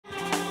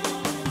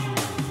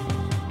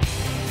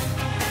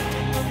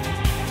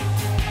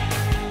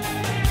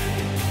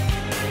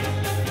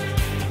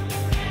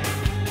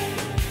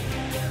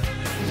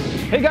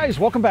Hey guys,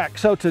 welcome back.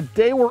 So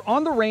today we're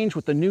on the range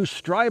with the new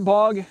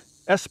Stribog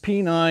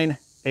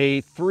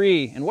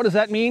SP9A3. And what does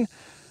that mean?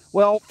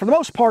 Well, for the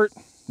most part,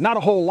 not a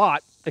whole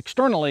lot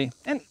externally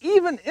and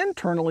even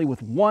internally,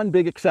 with one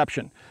big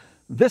exception.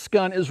 This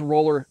gun is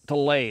roller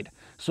delayed.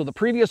 So the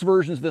previous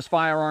versions of this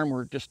firearm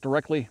were just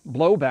directly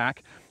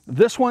blowback.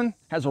 This one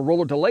has a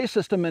roller delay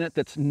system in it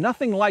that's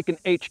nothing like an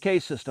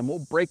HK system.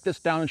 We'll break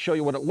this down and show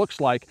you what it looks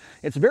like.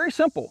 It's very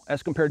simple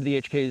as compared to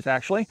the HKs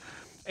actually.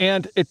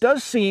 And it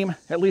does seem,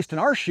 at least in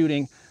our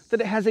shooting,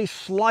 that it has a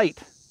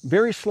slight,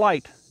 very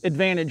slight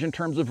advantage in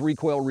terms of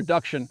recoil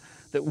reduction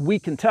that we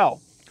can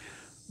tell.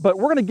 But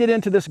we're going to get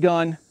into this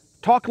gun,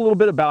 talk a little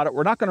bit about it.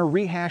 We're not going to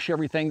rehash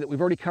everything that we've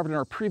already covered in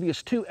our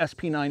previous two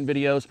SP9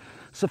 videos.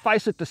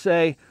 Suffice it to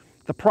say,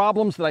 the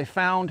problems that I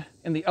found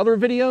in the other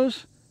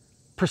videos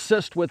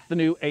persist with the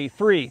new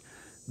A3.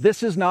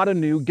 This is not a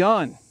new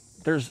gun.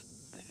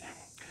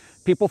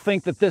 People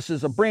think that this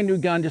is a brand new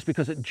gun just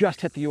because it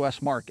just hit the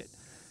US market.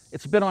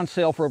 It's been on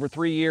sale for over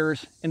 3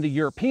 years in the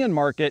European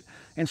market,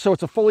 and so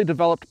it's a fully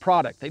developed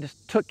product. They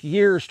just took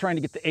years trying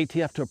to get the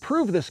ATF to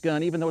approve this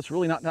gun, even though it's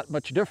really not that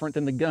much different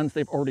than the guns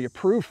they've already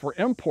approved for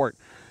import.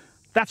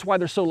 That's why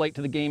they're so late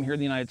to the game here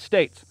in the United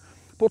States.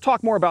 We'll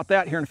talk more about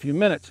that here in a few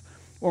minutes.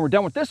 When we're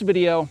done with this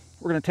video,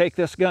 we're going to take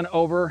this gun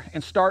over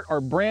and start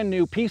our brand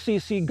new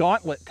PCC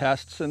gauntlet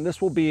tests, and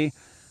this will be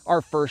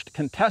our first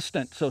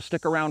contestant. So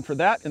stick around for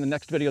that in the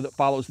next video that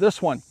follows this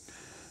one.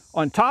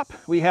 On top,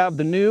 we have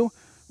the new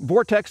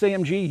Vortex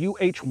AMG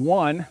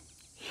UH1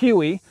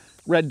 Huey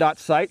red dot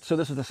sight. So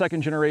this is the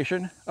second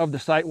generation of the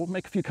sight. We'll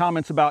make a few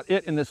comments about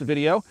it in this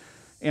video,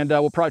 and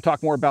we'll probably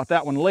talk more about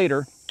that one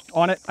later.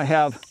 On it, I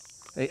have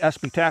a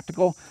SP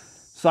Tactical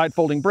side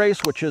folding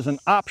brace, which is an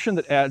option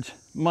that adds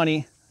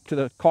money to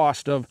the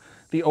cost of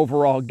the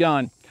overall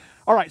gun.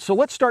 All right, so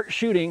let's start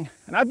shooting.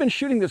 And I've been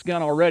shooting this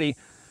gun already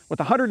with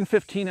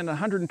 115 and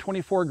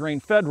 124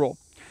 grain Federal.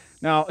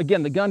 Now,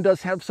 again, the gun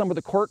does have some of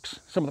the quirks,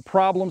 some of the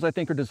problems I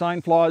think are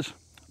design flaws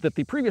that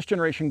the previous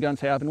generation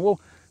guns have, and we'll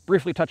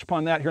briefly touch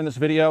upon that here in this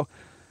video.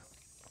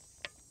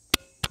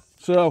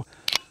 So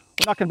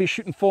we're not going to be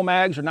shooting full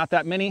mags, or not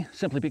that many,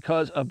 simply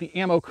because of the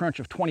ammo crunch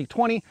of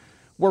 2020.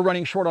 We're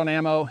running short on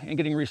ammo, and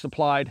getting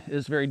resupplied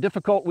is very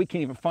difficult. We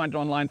can't even find it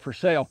online for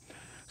sale.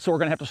 So we're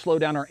going to have to slow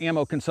down our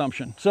ammo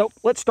consumption. So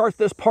let's start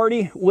this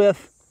party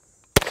with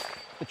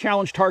the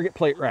Challenge Target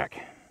Plate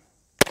Rack.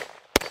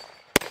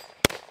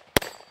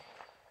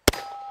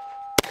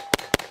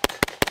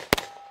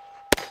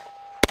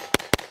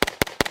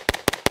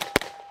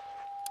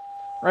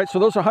 All right, so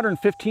those are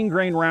 115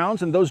 grain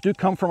rounds, and those do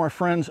come from our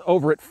friends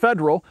over at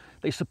Federal.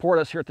 They support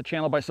us here at the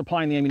channel by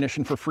supplying the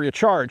ammunition for free of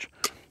charge.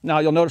 Now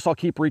you'll notice I'll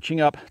keep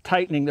reaching up,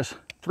 tightening this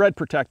thread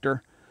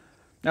protector.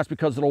 That's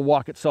because it'll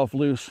walk itself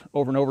loose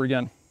over and over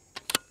again.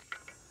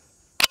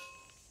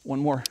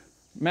 One more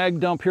mag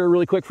dump here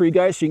really quick for you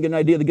guys so you can get an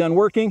idea of the gun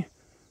working.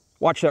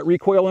 Watch that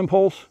recoil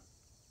impulse.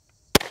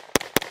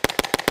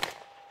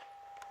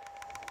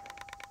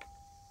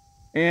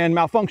 And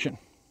malfunction.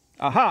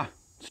 Aha,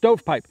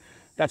 stovepipe.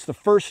 That's the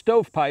first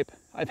stovepipe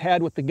I've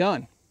had with the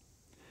gun.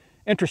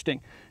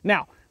 Interesting.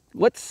 Now,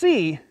 let's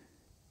see,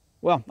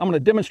 well, I'm going to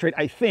demonstrate,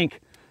 I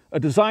think, a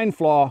design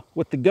flaw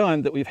with the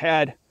gun that we've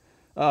had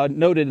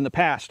noted in the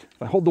past.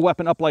 If I hold the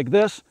weapon up like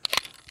this,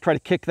 try to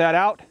kick that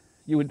out,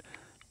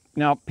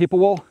 now people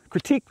will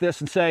critique this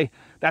and say,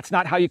 that's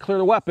not how you clear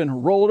the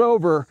weapon, roll it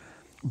over.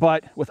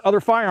 But with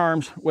other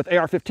firearms, with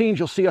AR-15s,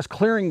 you'll see us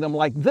clearing them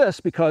like this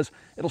because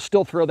it'll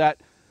still throw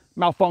that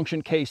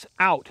malfunction case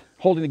out,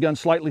 holding the gun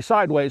slightly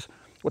sideways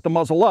with the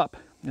muzzle up.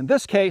 In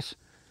this case,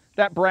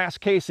 that brass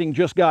casing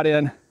just got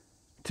in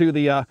to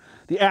the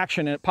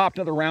action, and it popped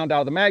another round out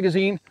of the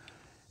magazine.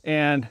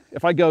 And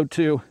if I go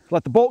to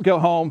let the bolt go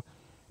home,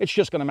 it's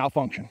just going to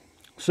malfunction.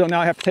 So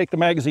now I have to take the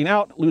magazine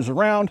out, lose a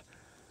round.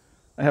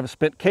 I have a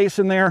spent case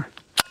in there.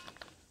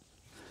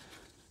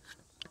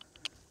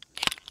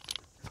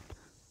 I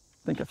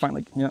think I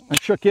finally, yeah, I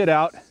shook it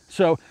out.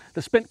 So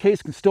the spent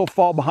case can still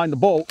fall behind the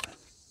bolt.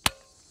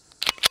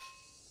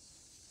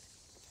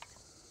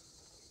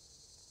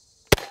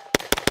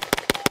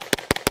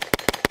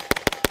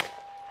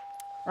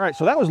 All right,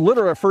 so that was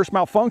literally our first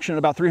malfunction in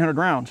about 300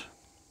 rounds.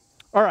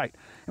 All right,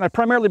 and I've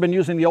primarily been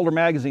using the older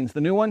magazines. The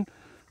new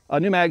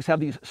mags have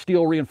these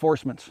steel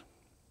reinforcements.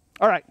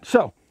 All right,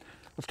 so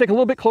let's take a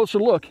little bit closer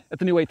look at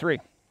the new A3.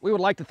 We would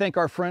like to thank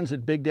our friends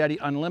at Big Daddy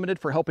Unlimited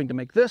for helping to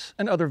make this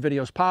and other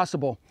videos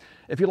possible.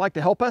 If you'd like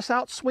to help us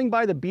out, swing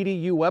by the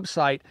BDU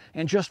website,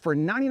 and just for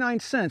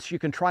 99 cents, you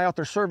can try out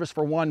their service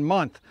for 1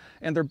 month.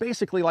 And they're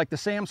basically like the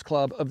Sam's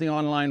Club of the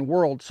online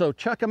world. So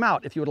check them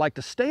out. If you would like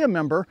to stay a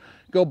member,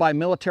 go by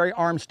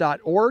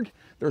militaryarms.org.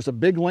 There's a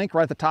big link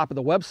right at the top of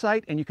the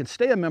website, and you can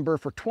stay a member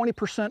for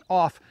 20%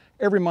 off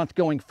every month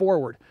going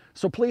forward.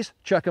 So please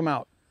check them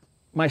out.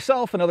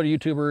 Myself and other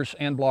YouTubers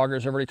and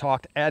bloggers have already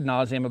talked ad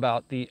nauseum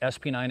about the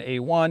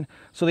SP9A1.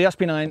 So the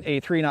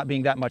SP9A3 not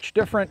being that much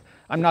different,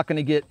 I'm not going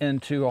to get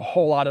into a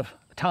whole lot of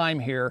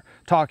time here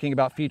talking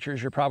about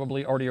features you're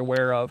probably already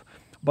aware of.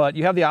 But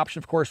you have the option,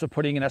 of course, of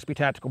putting an SP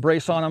Tactical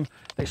brace on them.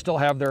 They still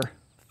have their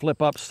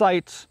flip-up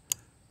sights,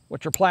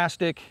 which are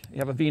plastic. You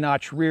have a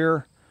V-notch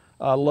rear,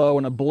 low,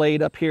 and a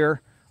blade up here,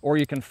 or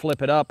you can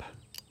flip it up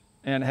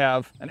and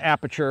have an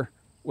aperture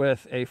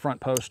with a front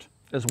post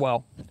as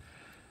well.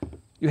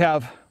 You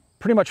have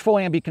pretty much full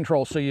ambi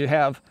control, so you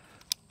have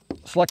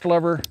select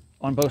lever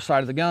on both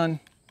sides of the gun,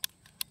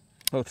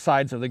 both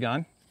sides of the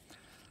gun.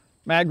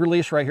 Mag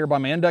release right here by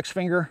my index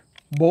finger,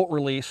 bolt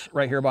release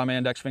right here by my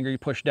index finger. You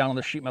push down on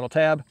the sheet metal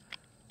tab,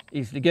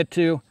 easy to get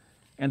to,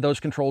 and those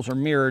controls are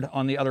mirrored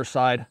on the other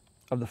side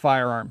of the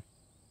firearm.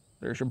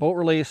 There's your bolt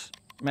release,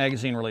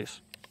 magazine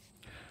release.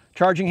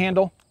 Charging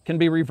handle can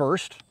be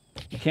reversed.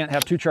 You can't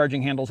have two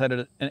charging handles in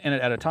it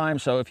at a time,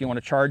 so if you want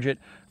to charge it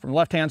from the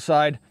left-hand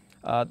side,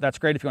 that's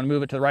great. If you want to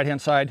move it to the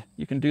right-hand side,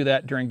 you can do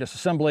that during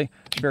disassembly.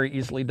 Very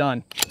easily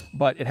done.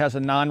 But it has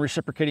a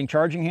non-reciprocating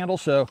charging handle,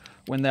 so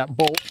when that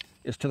bolt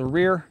is to the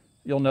rear,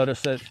 you'll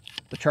notice that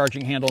the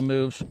charging handle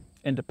moves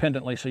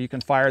independently, so you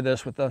can fire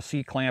this with a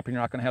C-clamp and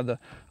you're not going to have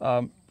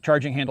the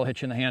charging handle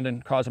hit you in the hand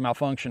and cause a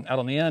malfunction. Out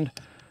on the end,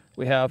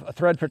 we have a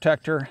thread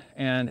protector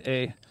and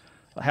a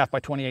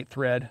 1/2x28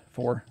 thread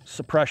for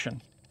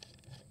suppression.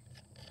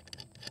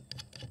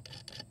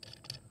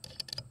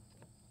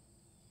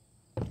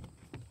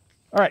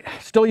 All right,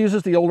 still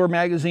uses the older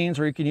magazines,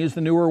 or you can use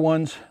the newer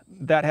ones.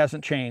 That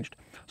hasn't changed.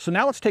 So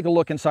now let's take a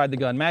look inside the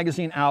gun.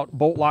 Magazine out,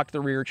 bolt lock to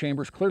the rear,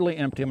 chamber's clearly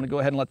empty. I'm gonna go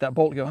ahead and let that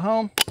bolt go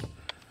home.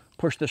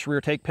 Push this rear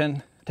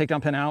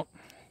takedown pin out.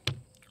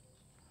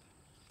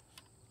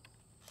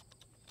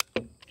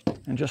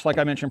 And just like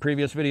I mentioned in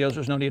previous videos,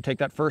 there's no need to take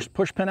that first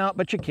push pin out,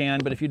 but you can.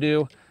 But if you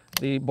do,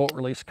 the bolt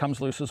release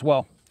comes loose as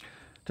well.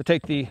 To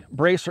take the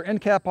brace or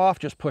end cap off,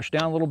 just push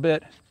down a little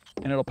bit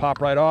and it'll pop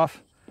right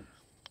off.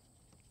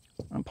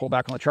 And pull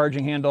back on the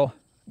charging handle,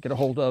 get a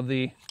hold of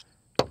the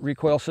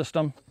recoil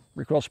system,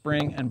 recoil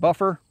spring and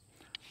buffer.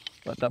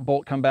 Let that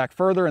bolt come back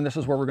further, and this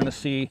is where we're going to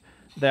see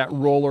that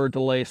roller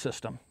delay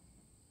system.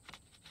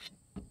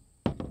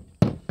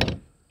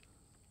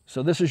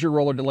 So this is your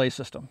roller delay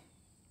system.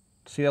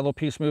 See that little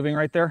piece moving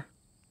right there?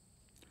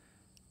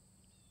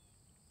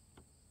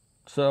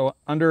 So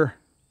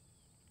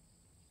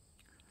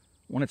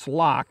when it's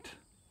locked,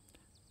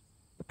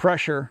 the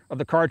pressure of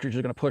the cartridge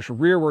is going to push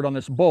rearward on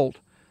this bolt,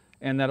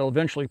 and that'll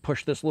eventually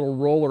push this little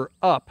roller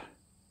up,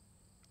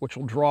 which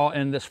will draw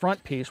in this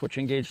front piece, which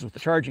engages with the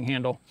charging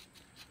handle,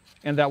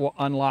 and that will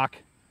unlock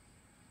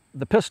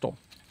the pistol.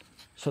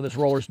 So this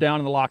roller's down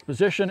in the locked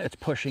position, it's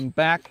pushing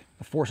back,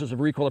 the forces of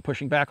recoil are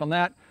pushing back on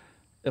that.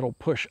 It'll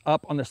push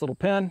up on this little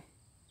pin,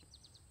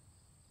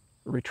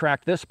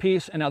 retract this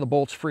piece, and now the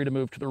bolt's free to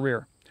move to the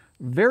rear.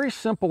 Very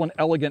simple and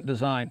elegant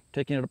design.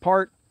 Taking it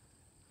apart,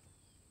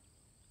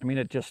 I mean,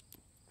 it just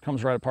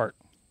comes right apart.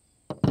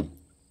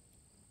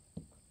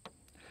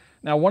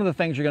 Now, one of the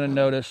things you're going to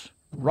notice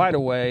right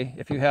away,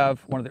 if you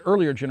have one of the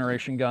earlier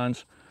generation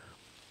guns,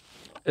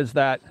 is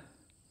that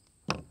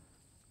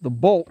the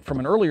bolt from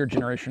an earlier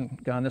generation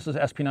gun, this is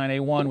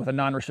SP9A1 with a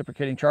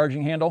non-reciprocating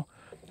charging handle,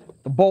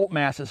 the bolt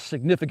mass is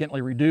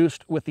significantly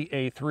reduced with the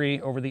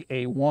A3 over the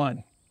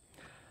A1.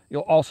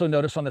 You'll also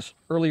notice on this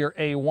earlier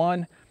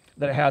A1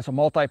 that it has a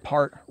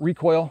multi-part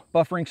recoil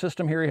buffering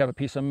system here. You have a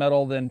piece of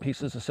metal, then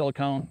pieces of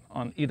silicone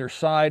on either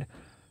side,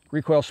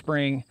 recoil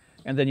spring,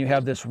 and then you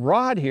have this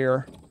rod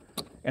here.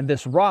 And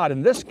this rod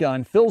in this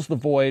gun fills the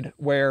void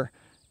where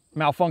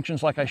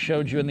malfunctions like I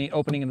showed you in the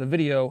opening of the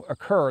video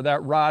occur.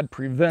 That rod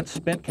prevents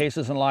spent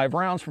cases and live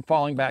rounds from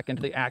falling back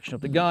into the action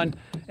of the gun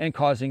and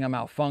causing a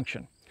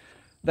malfunction.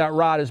 That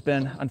rod has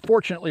been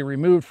unfortunately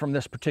removed from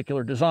this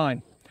particular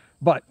design.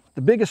 But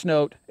the biggest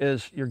note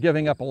is you're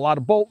giving up a lot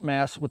of bolt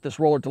mass with this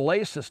roller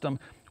delay system,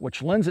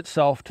 which lends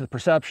itself to the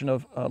perception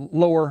of a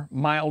lower,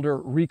 milder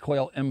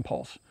recoil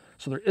impulse.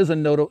 So there is a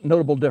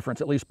notable difference,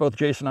 at least both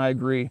Jason and I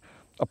agree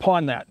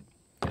upon that.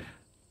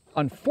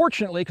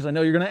 Unfortunately, because I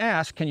know you're going to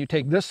ask, can you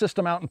take this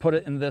system out and put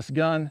it in this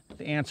gun?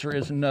 The answer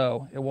is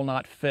no, it will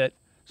not fit.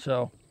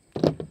 So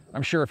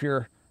I'm sure if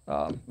you're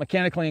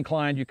mechanically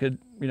inclined, you could,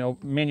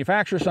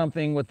 manufacture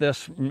something with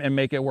this and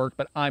make it work,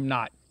 but I'm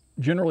not.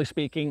 Generally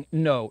speaking,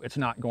 no, it's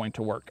not going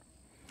to work.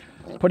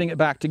 Putting it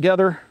back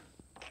together,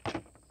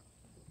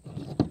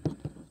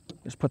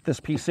 just put this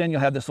piece in. You'll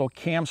have this little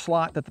cam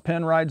slot that the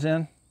pin rides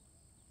in.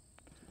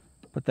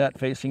 Put that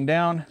facing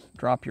down,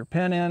 drop your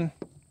pin in.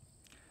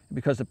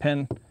 Because the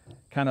pin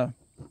kind of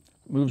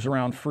moves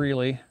around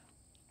freely,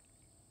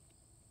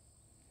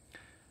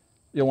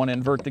 you'll want to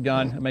invert the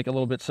gun and make it a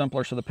little bit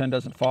simpler so the pin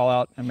doesn't fall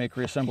out and make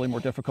reassembly more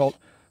difficult.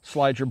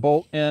 Slide your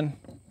bolt in,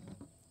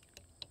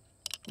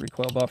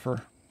 recoil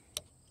buffer,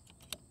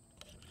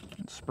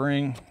 and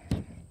spring.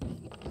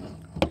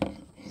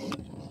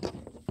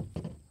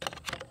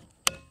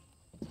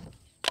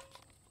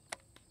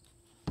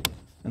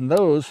 And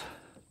those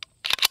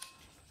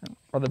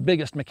are the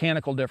biggest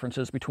mechanical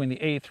differences between the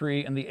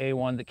A3 and the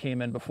A1 that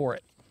came in before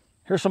it.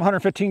 Here's some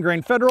 115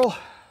 grain Federal.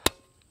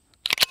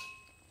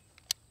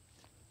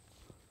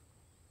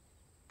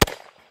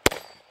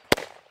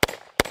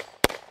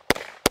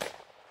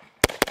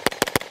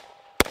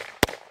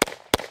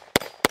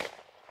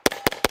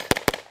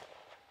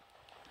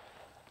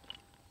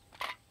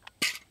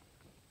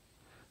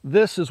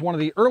 This is one of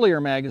the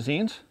earlier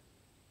magazines,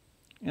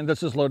 and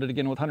this is loaded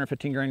again with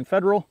 115 grain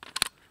Federal.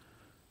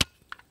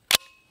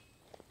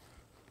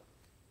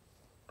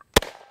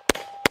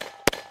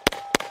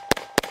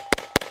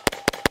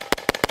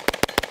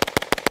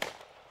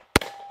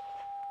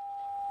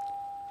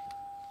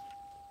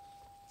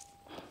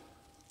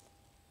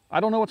 I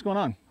don't know what's going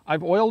on.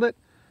 I've oiled it.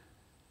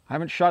 I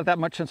haven't shot it that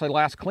much since I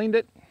last cleaned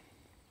it.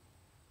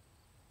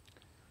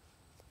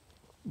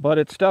 But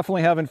it's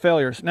definitely having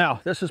failures. Now,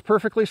 this is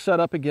perfectly set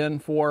up again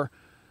for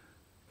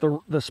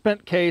the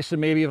spent case and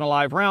maybe even a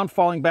live round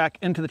falling back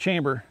into the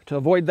chamber. To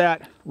avoid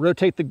that,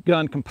 rotate the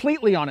gun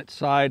completely on its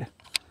side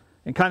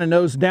and kind of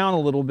nose down a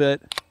little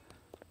bit.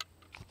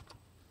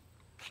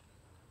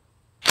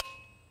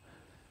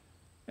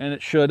 And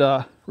it should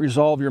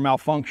resolve your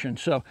malfunction.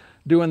 So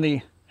doing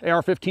the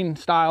AR-15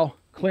 style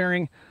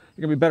clearing,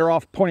 you're gonna be better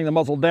off pointing the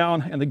muzzle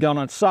down and the gun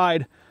on its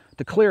side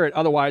to clear it.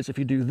 Otherwise, if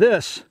you do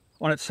this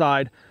on its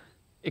side,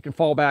 it can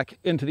fall back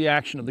into the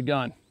action of the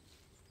gun.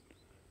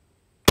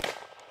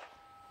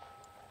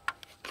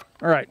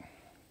 All right,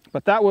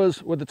 but that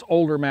was with its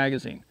older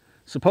magazine.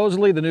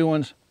 Supposedly the new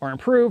ones are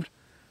improved,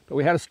 but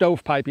we had a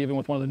stovepipe even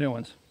with one of the new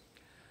ones.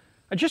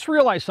 I just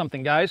realized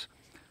something, guys.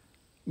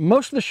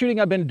 Most of the shooting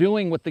I've been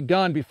doing with the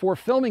gun before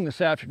filming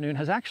this afternoon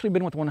has actually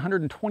been with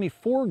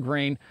 124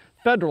 grain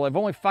Federal. I've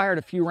only fired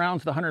a few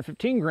rounds with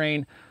 115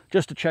 grain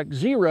just to check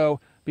zero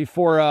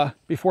before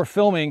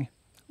filming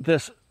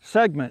this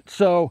segment.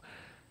 So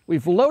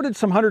we've loaded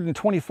some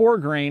 124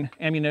 grain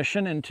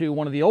ammunition into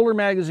one of the older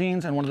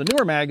magazines and one of the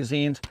newer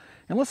magazines,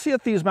 and let's see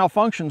if these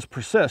malfunctions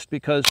persist,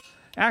 because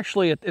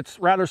actually it's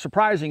rather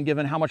surprising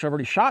given how much I've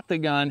already shot the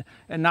gun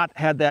and not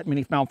had that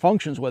many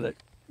malfunctions with it.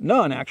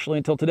 None, actually,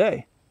 until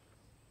today.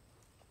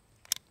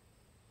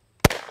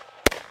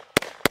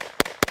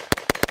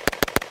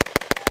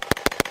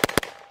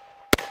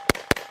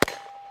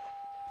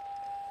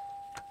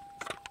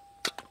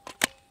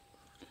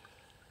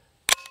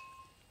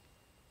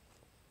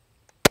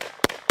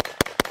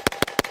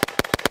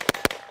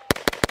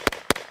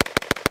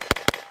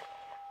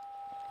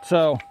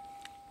 So,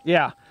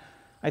 yeah,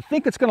 I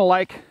think it's going to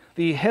like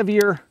the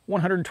heavier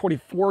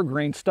 124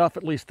 grain stuff,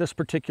 at least this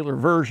particular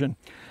version.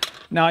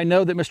 Now, I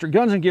know that Mr.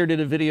 Guns and Gear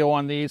did a video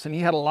on these, and he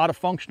had a lot of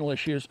functional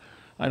issues.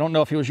 I don't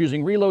know if he was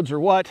using reloads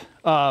or what,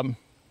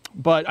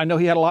 but I know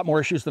he had a lot more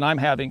issues than I'm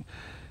having.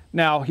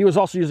 Now, he was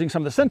also using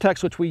some of the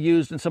Syntex, which we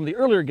used in some of the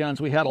earlier guns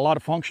we had a lot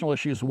of functional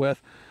issues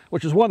with,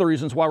 which is one of the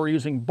reasons why we're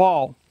using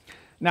ball.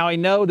 Now, I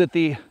know that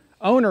the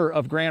owner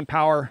of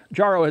grandpower,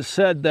 Jaro, has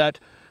said that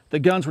the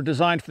guns were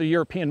designed for the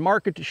European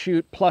market to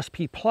shoot plus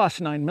P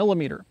plus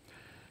 9mm.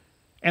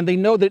 And they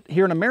know that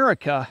here in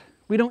America,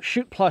 we don't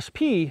shoot plus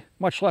P,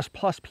 much less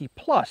plus P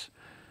plus.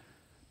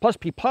 Plus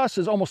P plus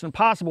is almost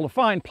impossible to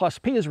find. Plus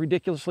P is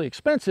ridiculously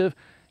expensive.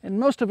 And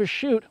most of us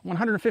shoot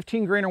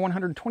 115 grain or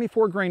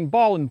 124 grain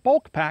ball in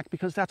bulk pack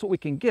because that's what we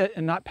can get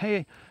and not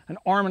pay an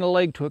arm and a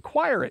leg to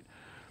acquire it.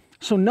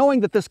 So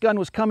knowing that this gun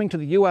was coming to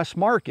the US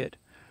market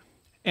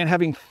and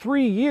having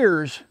 3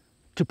 years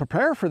to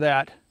prepare for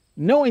that,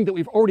 knowing that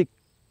we've already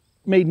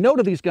made note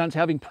of these guns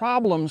having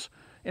problems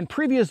in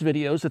previous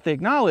videos that they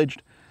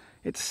acknowledged,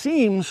 it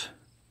seems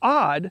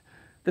odd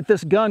that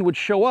this gun would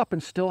show up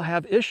and still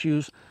have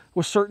issues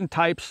with certain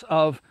types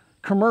of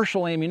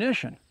commercial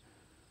ammunition.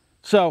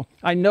 So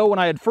I know when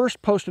I had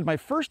first posted my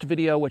first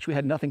video, which we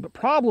had nothing but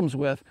problems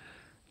with,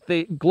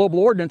 the Global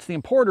Ordnance, the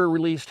importer,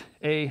 released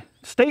a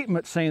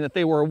statement saying that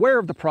they were aware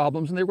of the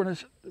problems and they were going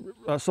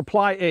to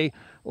supply a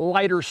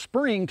lighter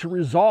spring to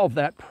resolve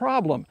that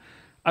problem.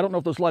 I don't know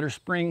if those lighter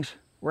springs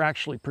were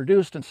actually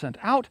produced and sent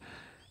out,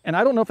 and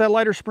I don't know if that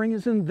lighter spring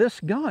is in this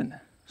gun.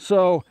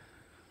 So,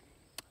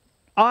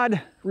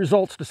 odd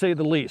results to say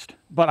the least,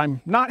 but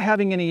I'm not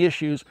having any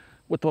issues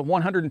with the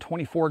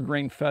 124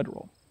 grain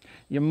Federal.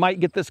 You might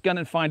get this gun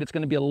and find it's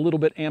going to be a little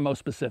bit ammo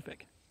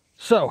specific.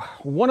 So,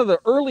 one of the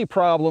early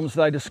problems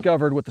that I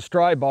discovered with the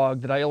Stribog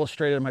that I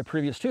illustrated in my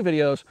previous 2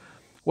 videos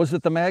was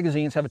that the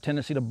magazines have a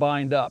tendency to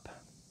bind up.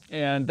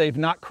 And they've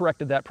not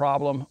corrected that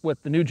problem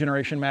with the new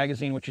generation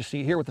magazine, which you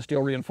see here with the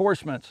steel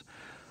reinforcements.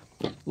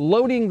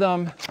 Loading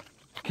them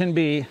can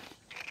be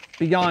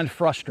beyond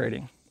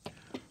frustrating.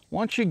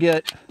 Once you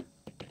get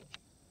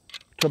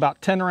to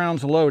about 10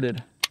 rounds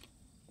loaded,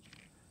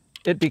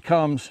 it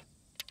becomes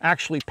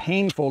actually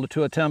painful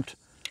to attempt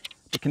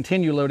to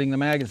continue loading the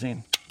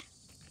magazine.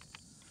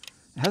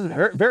 It has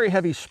a very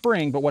heavy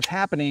spring, but what's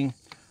happening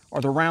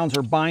are the rounds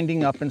are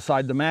binding up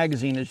inside the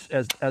magazine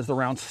as the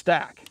rounds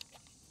stack.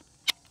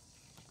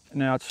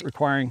 Now it's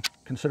requiring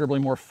considerably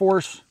more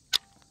force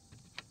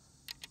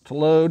to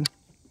load.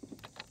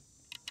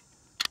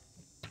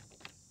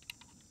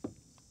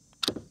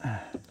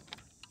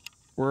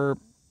 We're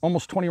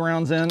almost 20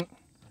 rounds in.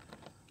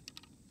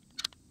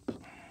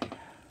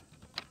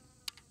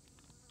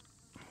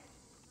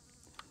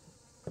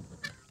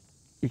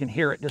 You can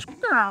hear it just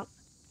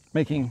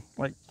making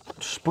like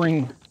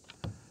spring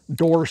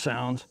door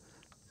sounds.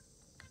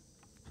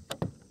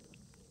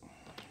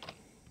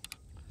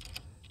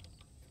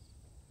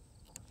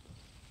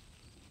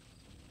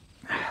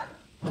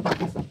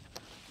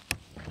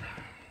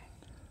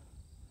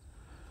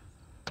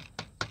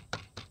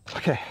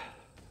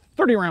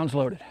 30 rounds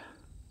loaded.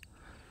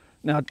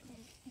 Now,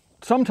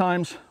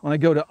 sometimes when I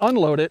go to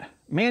unload it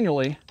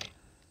manually,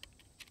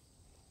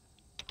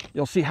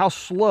 you'll see how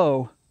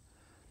slow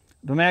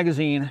the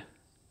magazine,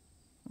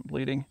 I'm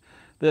bleeding,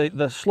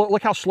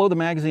 look how slow the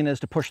magazine is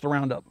to push the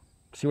round up.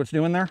 See what's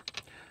doing there?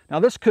 Now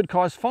this could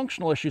cause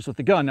functional issues with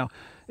the gun. Now,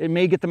 it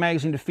may get the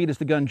magazine to feed as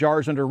the gun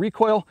jars under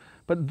recoil,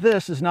 but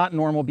this is not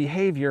normal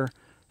behavior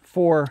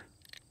for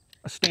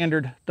a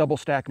standard double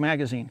stack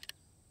magazine.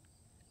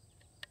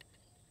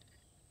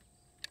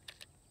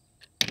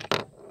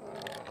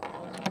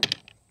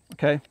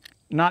 Okay,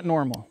 not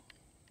normal.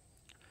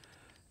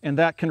 And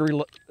that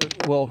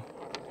will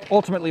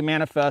ultimately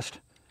manifest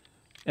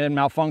in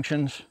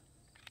malfunctions,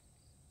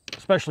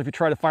 especially if you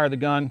try to fire the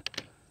gun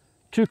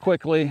too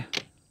quickly.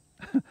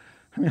 I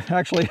mean,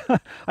 actually,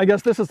 I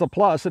guess this is a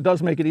plus. It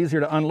does make it easier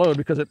to unload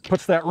because it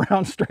puts that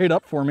round straight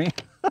up for me.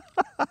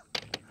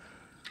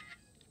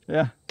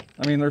 Yeah,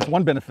 I mean, there's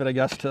one benefit, I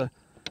guess, to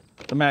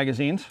the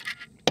magazines.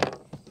 All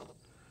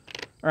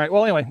right,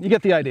 well, anyway, you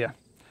get the idea.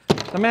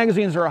 The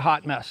magazines are a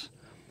hot mess.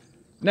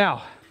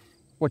 Now,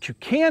 what you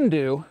can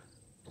do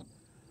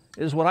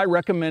is what I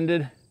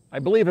recommended, I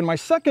believe, in my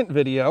second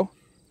video,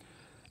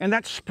 and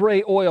that's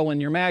spray oil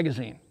in your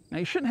magazine. Now,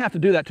 you shouldn't have to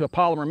do that to a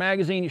polymer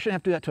magazine. You shouldn't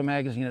have to do that to a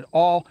magazine at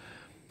all.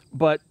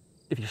 But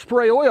if you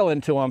spray oil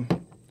into them,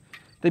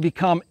 they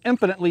become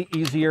infinitely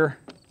easier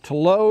to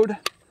load,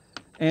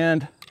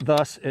 and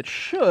thus it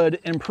should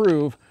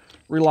improve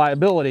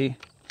reliability.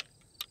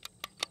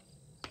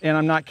 And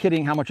I'm not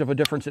kidding how much of a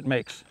difference it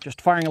makes. Just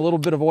firing a little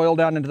bit of oil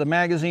down into the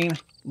magazine,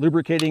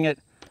 lubricating it,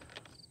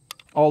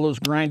 all those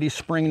grindy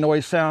spring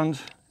noise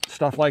sounds,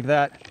 stuff like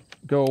that,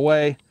 go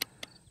away,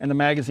 and the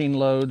magazine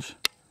loads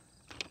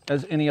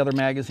as any other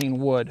magazine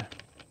would.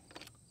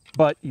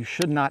 But you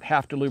should not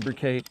have to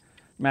lubricate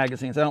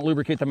magazines. I don't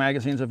lubricate the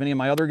magazines of any of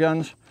my other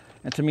guns,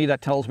 and to me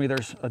that tells me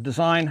there's a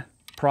design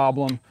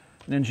problem,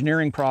 an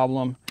engineering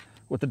problem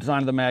with the design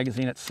of the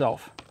magazine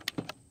itself.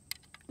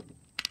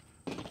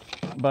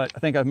 But I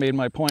think I've made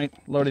my point.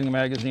 Loading the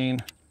magazine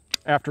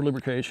after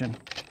lubrication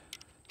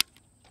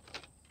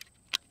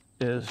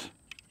is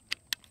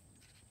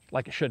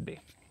like it should be.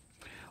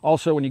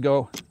 Also, when you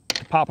go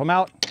to pop them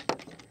out,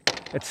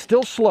 it's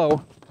still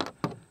slow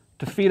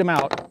to feed them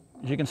out.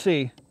 As you can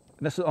see,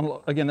 this is,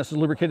 again, this is a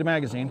lubricated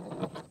magazine.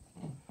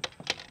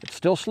 It's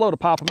still slow to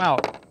pop them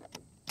out.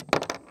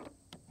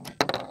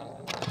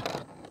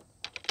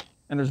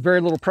 And there's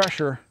very little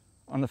pressure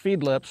on the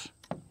feed lips.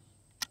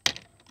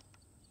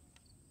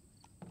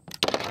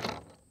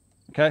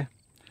 Okay?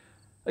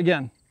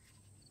 Again,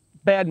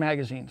 bad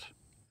magazines.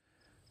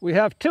 We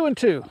have 2 and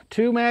 2.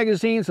 2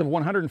 magazines of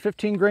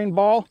 115 grain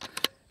ball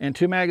and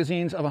 2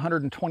 magazines of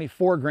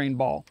 124 grain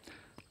ball.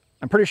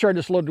 I'm pretty sure I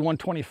just loaded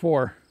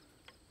 124.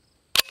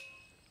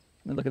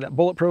 Let me look at that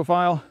bullet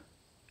profile.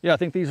 Yeah, I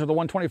think these are the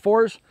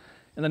 124s,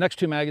 and the next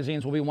 2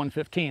 magazines will be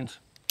 115s.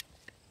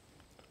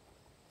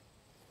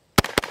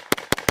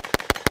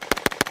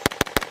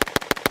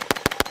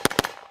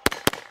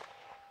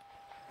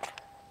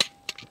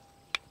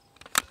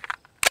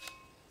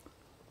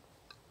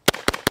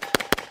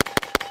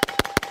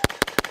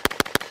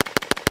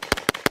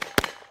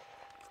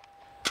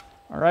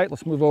 All right,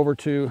 let's move over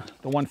to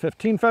the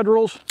 115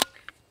 Federals.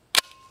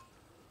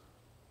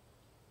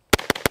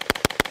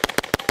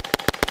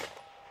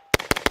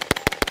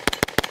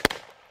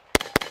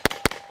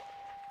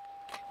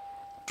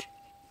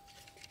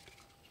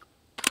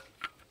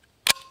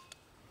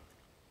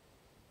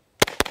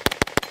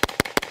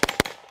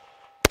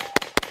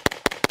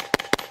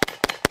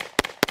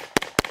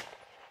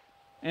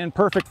 And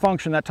perfect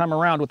function that time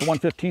around with the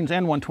 115s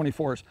and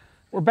 124s.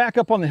 We're back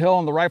up on the hill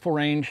on the rifle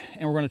range,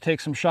 and we're going to take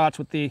some shots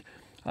with the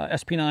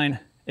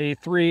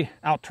SP9A3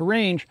 out to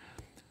range.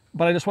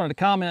 But I just wanted to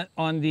comment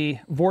on the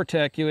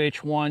Vortec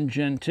UH-1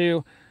 Gen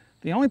 2.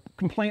 The only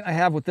complaint I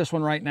have with this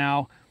one right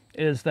now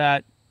is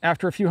that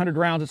after a few hundred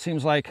rounds, it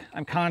seems like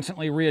I'm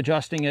constantly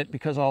readjusting it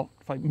because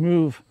if I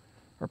move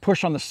or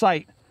push on the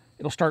sight,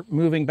 it'll start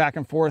moving back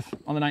and forth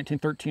on the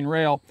 1913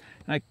 rail,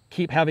 and I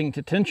keep having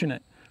to tension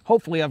it.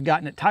 Hopefully I've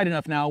gotten it tight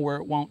enough now where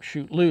it won't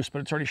shoot loose,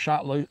 but it's already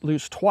shot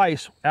loose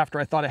twice after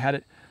I thought I had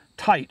it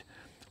tight.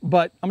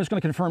 But I'm just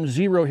going to confirm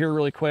 0 here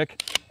really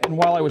quick. And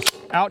while I was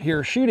out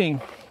here shooting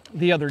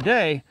the other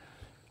day,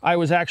 I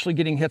was actually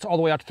getting hits all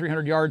the way out to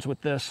 300 yards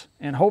with this.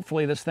 And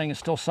hopefully this thing is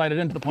still sighted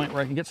into the point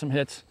where I can get some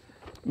hits,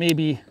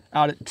 maybe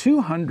out at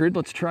 200.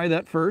 Let's try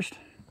that first.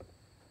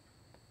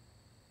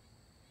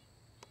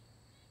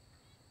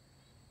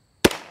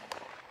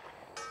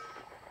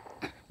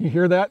 You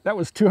hear that? That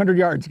was 200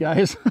 yards,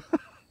 guys.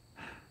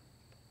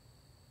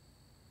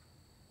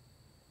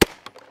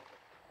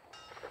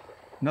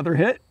 Another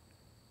hit.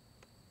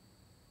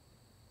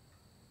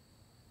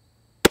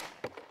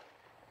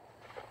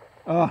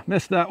 Oh,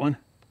 missed that one.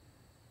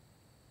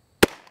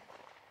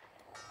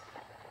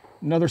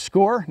 Another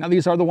score. Now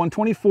these are the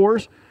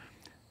 124s.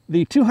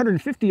 The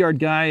 250-yard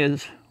guy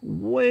is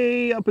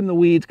way up in the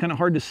weeds, kind of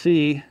hard to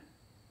see.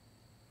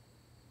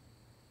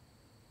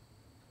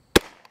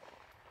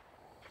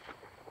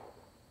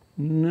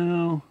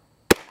 No.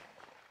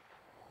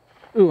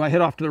 Ooh, I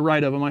hit off to the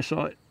right of him, I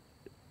saw it.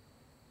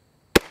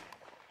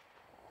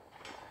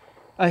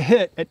 A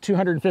hit at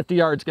 250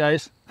 yards,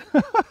 guys.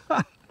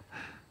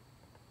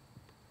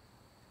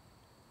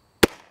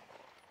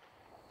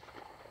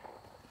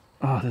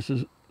 Oh, this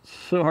is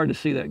so hard to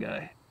see that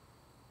guy.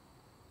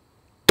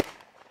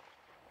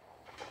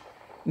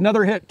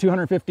 Another hit,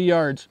 250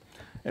 yards.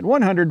 At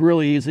 100,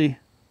 really easy.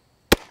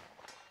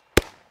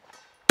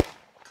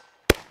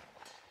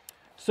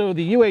 So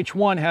the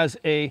UH-1 has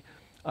a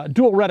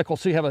dual reticle,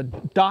 so you have a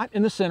dot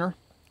in the center,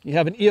 you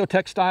have an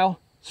EOTech style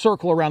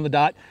circle around the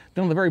dot,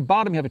 then on the very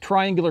bottom you have a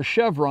triangular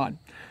chevron.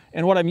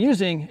 And what I'm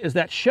using is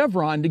that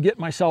chevron to get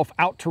myself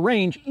out to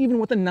range, even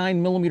with a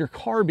 9mm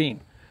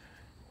carbine.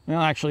 Well,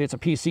 actually it's a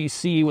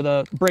PCC with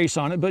a brace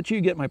on it, but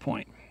you get my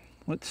point.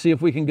 Let's see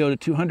if we can go to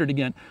 200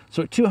 again.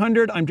 So at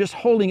 200, I'm just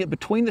holding it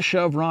between the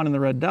chevron and the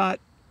red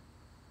dot.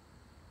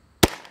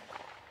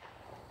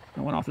 I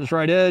went off this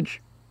right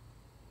edge.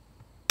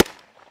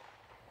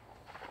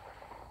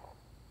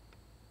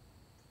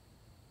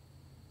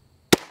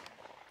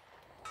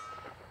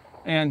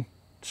 And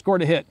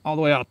scored a hit all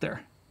the way out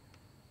there.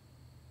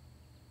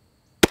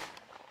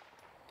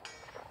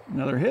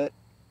 Another hit.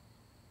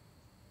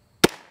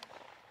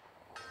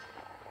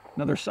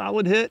 Another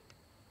solid hit.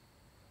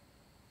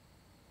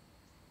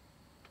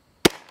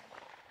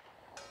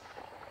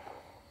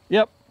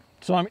 Yep,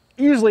 so I'm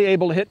easily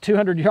able to hit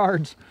 200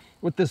 yards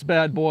with this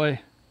bad boy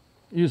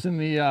using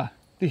the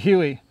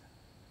Huey.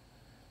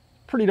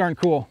 Pretty darn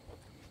cool.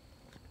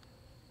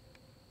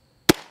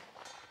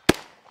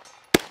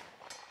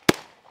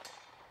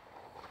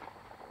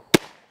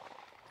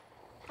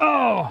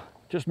 Oh,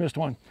 just missed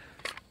one.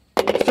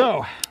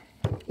 So,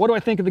 what do I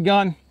think of the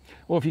gun?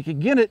 Well, if you could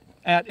get it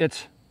at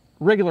its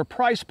regular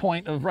price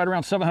point of right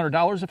around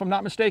 $700, if I'm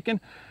not mistaken,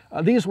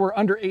 these were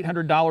under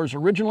 $800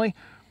 originally.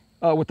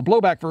 With the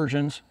blowback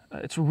versions,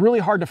 it's really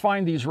hard to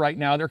find these right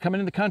now. They're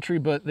coming in the country,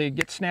 but they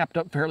get snapped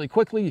up fairly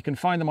quickly. You can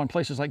find them on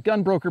places like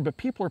Gunbroker, but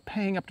people are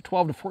paying up to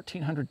 $1,200 to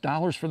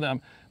 $1,400 for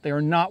them. They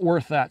are not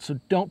worth that,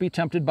 so don't be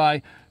tempted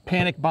by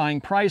panic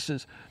buying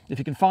prices. If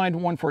you can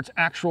find one for its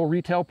actual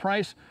retail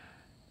price,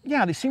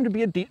 yeah, they seem to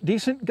be a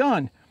decent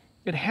gun.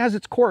 It has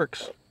its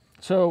quirks,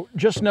 so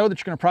just know that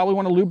you're going to probably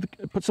want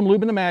to put some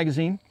lube in the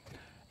magazine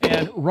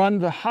and run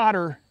the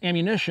hotter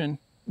ammunition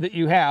that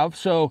you have.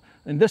 So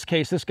in this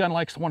case, this gun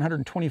likes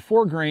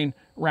 124 grain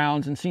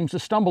rounds and seems to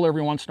stumble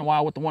every once in a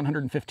while with the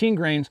 115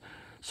 grains.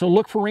 So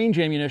look for range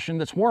ammunition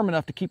that's warm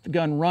enough to keep the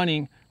gun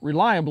running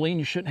reliably, and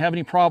you shouldn't have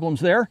any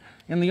problems there.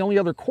 And the only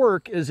other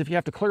quirk is if you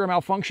have to clear a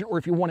malfunction or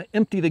if you want to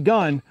empty the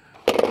gun.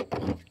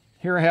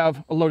 Here I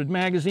have a loaded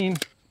magazine.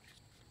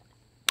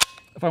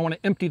 If I want to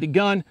empty the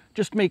gun,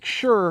 just make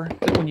sure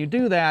that when you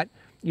do that,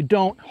 you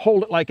don't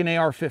hold it like an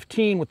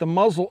AR-15 with the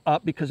muzzle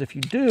up, because if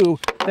you do,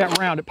 that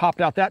round, it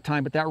popped out that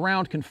time, but that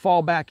round can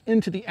fall back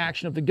into the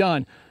action of the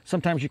gun.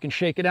 Sometimes you can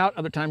shake it out,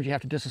 other times you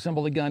have to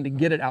disassemble the gun to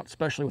get it out,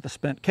 especially with a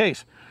spent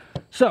case.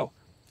 So,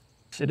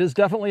 it is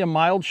definitely a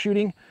mild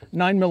shooting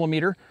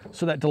 9mm,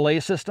 so that delay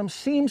system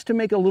seems to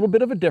make a little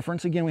bit of a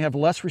difference. Again, we have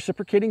less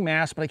reciprocating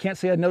mass, but I can't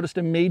say I noticed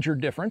a major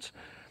difference.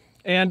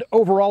 And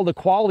overall, the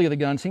quality of the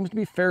gun seems to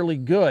be fairly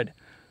good.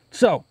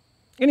 So,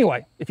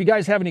 anyway, if you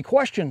guys have any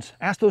questions,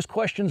 ask those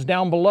questions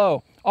down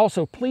below.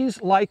 Also,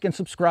 please like and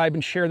subscribe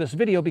and share this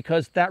video,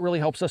 because that really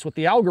helps us with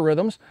the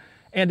algorithms.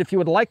 And if you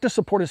would like to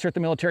support us here at the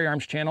Military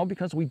Arms channel,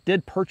 because we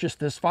did purchase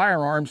this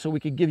firearm so we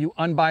could give you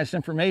unbiased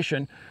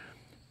information,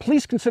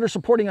 please consider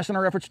supporting us in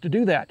our efforts to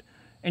do that.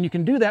 And you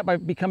can do that by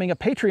becoming a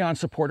Patreon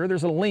supporter.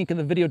 There's a link in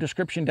the video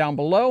description down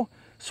below.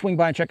 Swing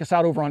by and check us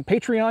out over on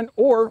Patreon,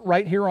 or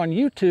right here on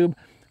YouTube.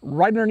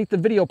 Right underneath the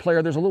video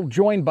player, there's a little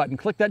join button.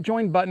 Click that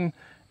join button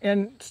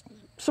and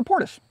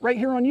support us right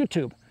here on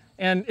YouTube.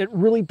 And it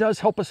really does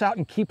help us out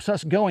and keeps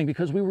us going,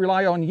 because we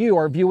rely on you,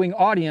 our viewing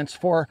audience,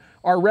 for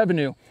our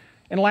revenue.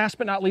 And last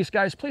but not least,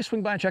 guys, please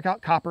swing by and check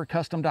out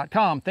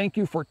coppercustom.com. Thank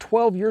you for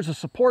 12 years of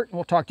support, and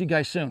we'll talk to you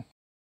guys soon.